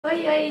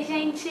Oi,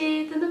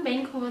 gente! Tudo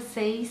bem com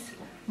vocês?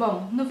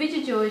 Bom, no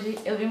vídeo de hoje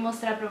eu vim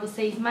mostrar pra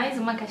vocês mais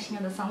uma caixinha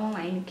da Salon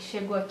Online que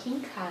chegou aqui em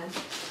casa.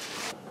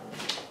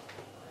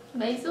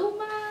 Mais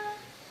uma!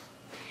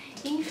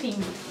 Enfim,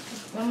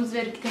 vamos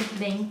ver o que tem aqui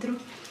dentro.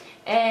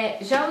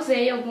 Já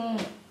usei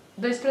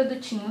dois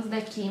produtinhos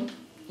daqui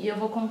e eu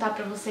vou contar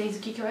pra vocês o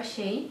que eu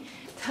achei.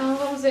 Então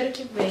vamos ver o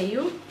que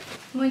veio.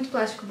 Muito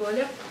plástico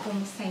bolha,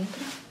 como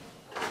sempre.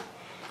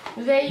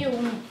 Veio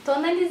um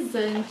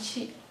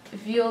tonalizante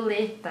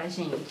violeta,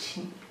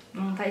 gente.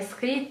 Não tá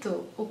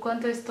escrito o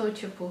quanto eu estou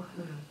tipo,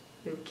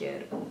 eu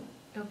quero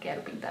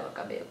pintar meu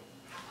cabelo.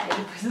 Aí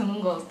depois eu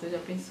não gosto, já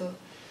pensou?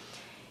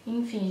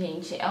 Enfim,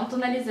 gente, é um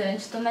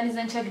tonalizante.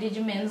 Tonalizante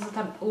agride menos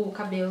o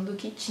cabelo do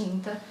que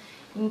tinta.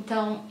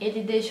 Então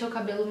ele deixa o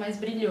cabelo mais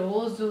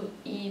brilhoso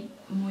e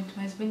muito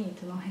mais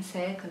bonito. Não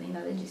resseca nem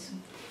nada disso.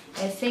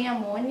 É sem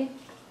amônia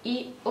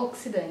e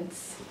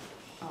oxidantes.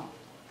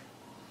 Ó.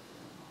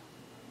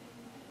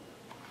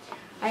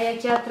 Aí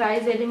aqui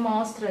atrás ele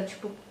mostra,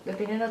 tipo,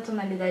 dependendo da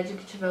tonalidade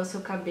que tiver o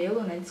seu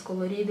cabelo, né,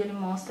 descolorido, ele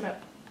mostra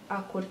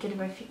a cor que ele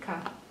vai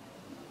ficar.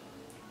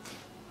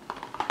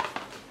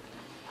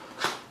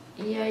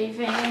 E aí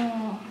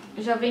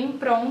já vem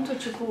pronto,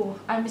 tipo,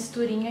 a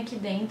misturinha aqui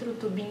dentro, o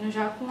tubinho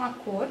já com a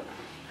cor.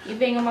 E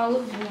vem uma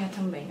luvinha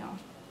também, ó.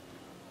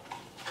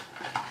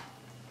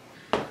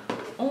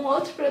 Um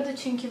outro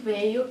produtinho que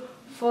veio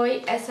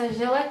foi essa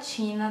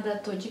gelatina da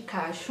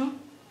Caixa.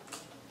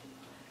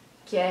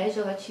 Que é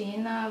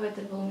gelatina, vai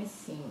ter volume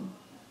 5.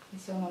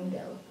 Esse é o nome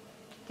dela.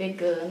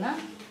 Vegana.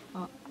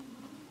 Ó.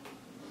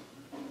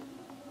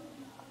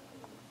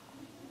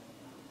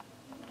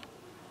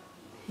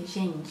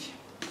 Gente,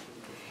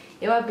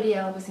 eu abri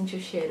ela pra sentir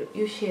o cheiro.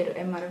 E o cheiro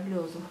é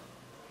maravilhoso.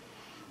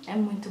 É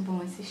muito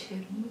bom esse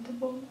cheiro, muito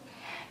bom.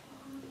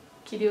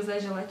 Queria usar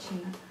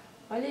gelatina.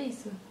 Olha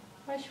isso.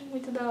 Eu acho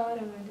muito da hora,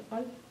 velho.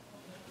 Olha.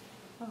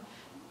 Ó.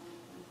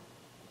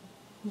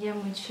 E é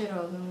muito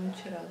cheirosa,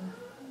 muito cheirosa.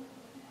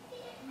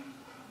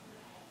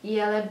 E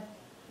ela é,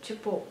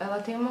 tipo, ela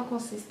tem uma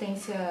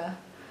consistência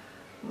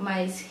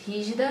mais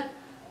rígida,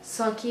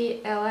 só que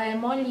ela é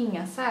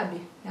molinha, sabe?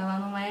 Ela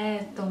não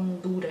é tão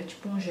dura,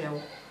 tipo um gel.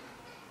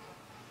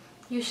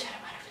 E o cheiro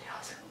é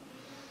maravilhoso.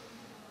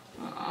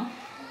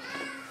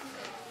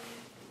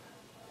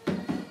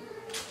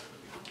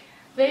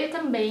 Veio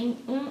também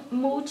um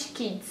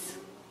multi-kits.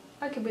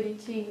 Olha que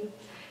bonitinho.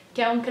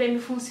 Que é um creme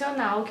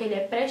funcional, que ele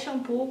é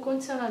pré-shampoo,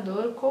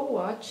 condicionador,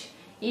 co-wash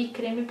e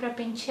creme pra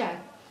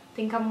pentear.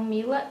 Tem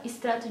camomila,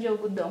 extrato de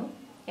algodão,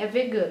 é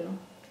vegano.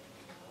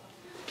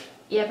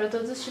 E é pra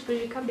todos os tipos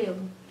de cabelo.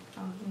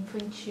 Ó,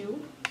 infantil.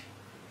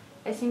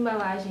 Essa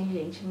embalagem,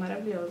 gente,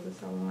 maravilhosa.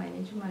 Essa online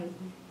é demais,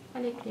 né?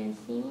 Olha a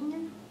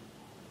criancinha.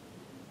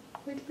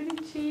 Muito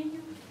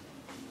bonitinho.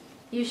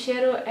 E o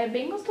cheiro é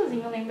bem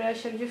gostosinho, lembra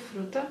cheiro de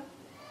fruta.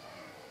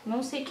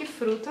 Não sei que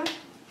fruta,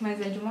 mas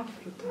é de uma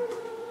fruta.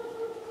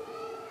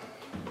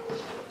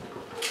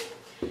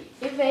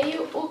 E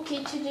veio o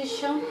kit de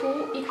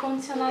shampoo e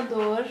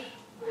condicionador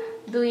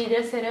do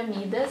Ilha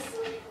Ceramidas.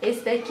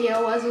 Esse daqui é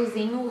o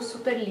azulzinho, o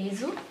super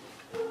liso.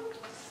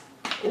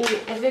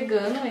 É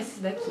vegano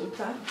esse daqui,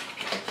 tá?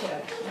 Vou tirar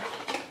aqui.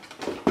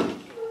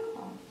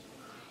 Ó.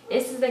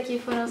 Esses daqui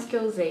foram os que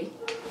eu usei,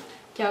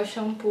 que é o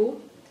shampoo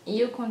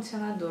e o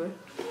condicionador.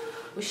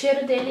 O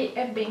cheiro dele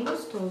é bem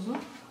gostoso.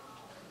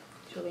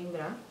 Deixa eu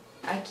lembrar.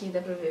 Aqui dá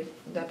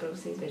pra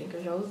vocês verem que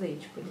eu já usei.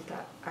 Tipo, ele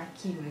tá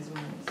aqui mais ou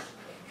menos.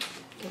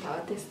 Que eu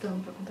tava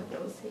testando pra contar pra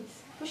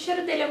vocês. O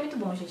cheiro dele é muito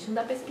bom, gente. Não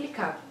dá pra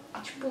explicar.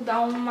 Tipo,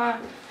 dá uma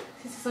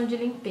sensação de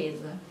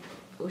limpeza.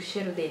 O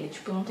cheiro dele.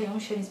 Tipo, não tem um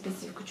cheiro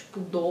específico, tipo,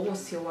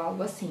 doce ou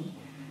algo assim.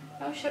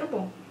 É um cheiro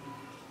bom.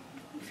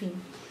 Enfim.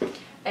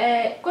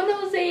 Quando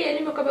eu usei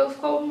ele, meu cabelo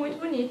ficou muito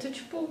bonito.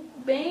 Tipo,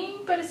 bem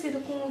parecido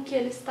com o que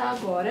ele está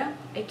agora.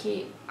 É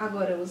que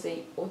agora eu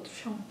usei outro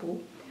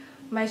shampoo.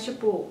 Mas,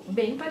 tipo,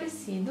 bem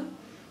parecido.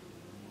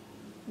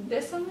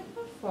 Dessa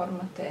mesma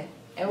forma até.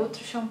 É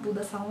outro shampoo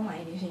da Salon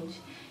Online,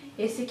 gente.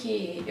 Esse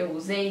que eu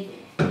usei,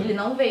 ele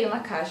não veio na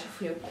caixa,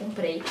 fui eu que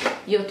comprei.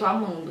 E eu tô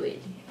amando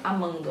ele.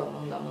 Amando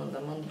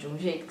de um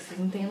jeito que vocês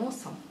não têm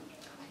noção.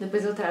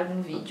 Depois eu trago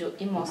um vídeo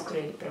e mostro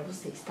ele pra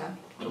vocês, tá?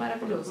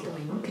 Maravilhoso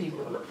também,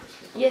 incrível.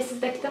 E esses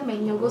daqui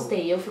também eu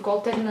gostei. Eu fico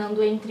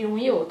alternando entre um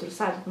e outro,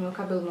 sabe? Pro meu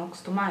cabelo não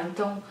acostumar.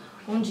 Então,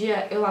 um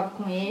dia eu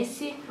lavo com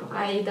esse,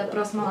 aí da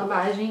próxima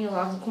lavagem eu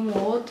lavo com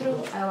o outro,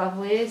 aí eu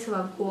lavo esse,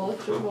 lavo com o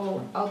outro,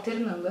 vou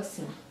alternando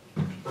assim.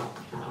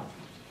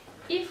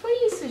 E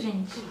foi isso,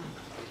 gente.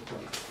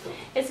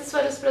 Esses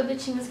foram os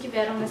produtinhos que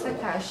vieram nessa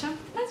caixa.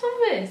 Mas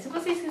vamos ver, se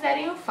vocês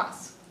quiserem eu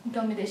faço.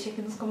 Então me deixem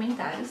aqui nos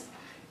comentários,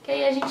 que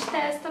aí a gente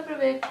testa pra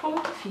ver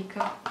como que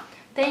fica.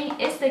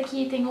 Esse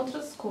daqui tem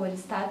outras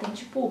cores, tá? Tem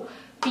tipo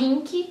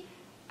pink,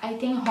 aí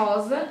tem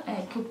rosa,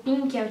 que o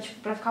pink é tipo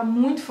pra ficar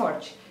muito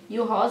forte. E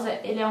o rosa,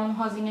 ele é um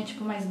rosinha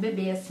tipo mais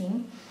bebê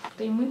assim.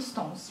 Tem muitos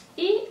tons.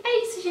 E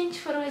é isso,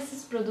 gente. Foram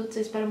esses produtos.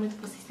 Eu espero muito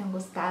que vocês tenham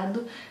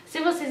gostado. Se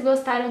vocês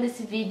gostaram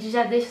desse vídeo,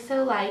 já deixa o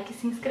seu like,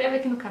 se inscreva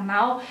aqui no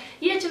canal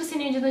e ativa o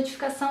sininho de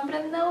notificação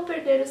para não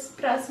perder os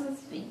próximos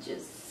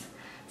vídeos.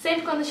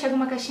 Sempre quando chega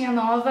uma caixinha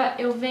nova,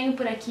 eu venho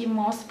por aqui e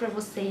mostro pra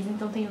vocês.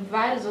 Então tenho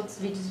vários outros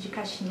vídeos de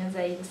caixinhas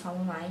aí do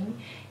salão online.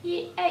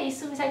 E é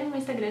isso, me segue no meu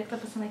Instagram que tá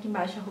passando aqui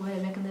embaixo,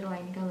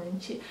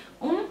 @Rebeca_Galante.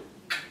 Um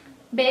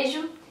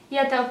beijo e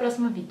até o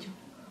próximo vídeo.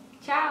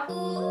 Tchau!